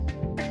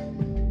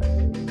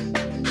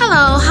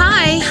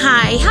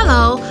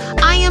Hello.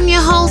 I am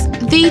your host,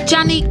 the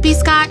Janique B.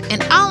 Scott,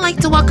 and I'd like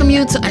to welcome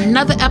you to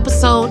another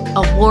episode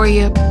of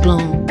Warrior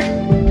Bloom.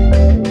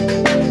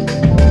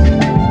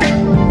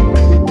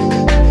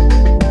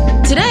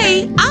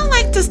 Today, I'd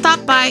like to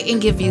stop by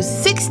and give you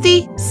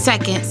 60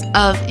 seconds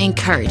of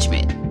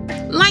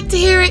encouragement. Like to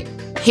hear it?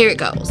 Here it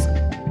goes.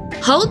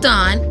 Hold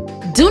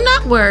on. Do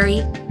not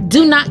worry.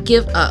 Do not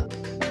give up.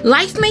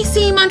 Life may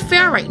seem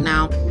unfair right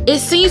now. It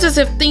seems as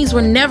if things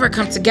will never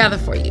come together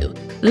for you.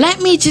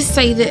 Let me just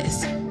say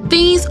this.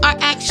 Things are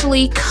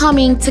actually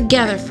coming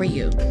together for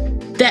you.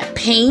 That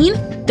pain,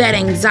 that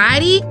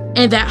anxiety,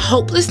 and that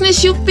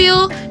hopelessness you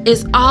feel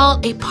is all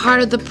a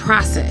part of the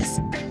process.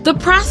 The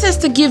process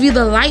to give you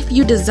the life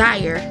you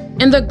desire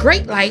and the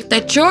great life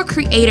that your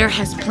Creator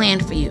has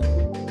planned for you.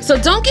 So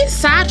don't get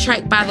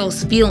sidetracked by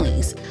those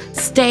feelings.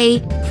 Stay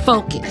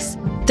focused.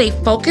 Stay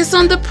focused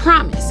on the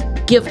promise.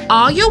 Give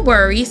all your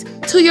worries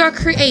to your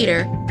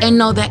Creator and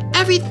know that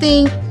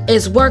everything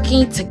is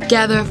working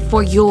together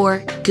for your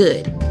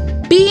good.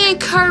 Be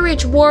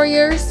encouraged,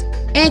 warriors,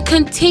 and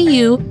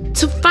continue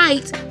to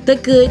fight the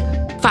good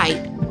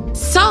fight.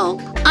 So,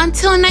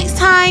 until next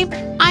time,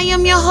 I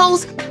am your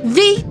host,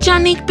 the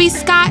Janique B.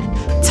 Scott.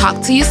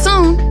 Talk to you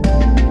soon.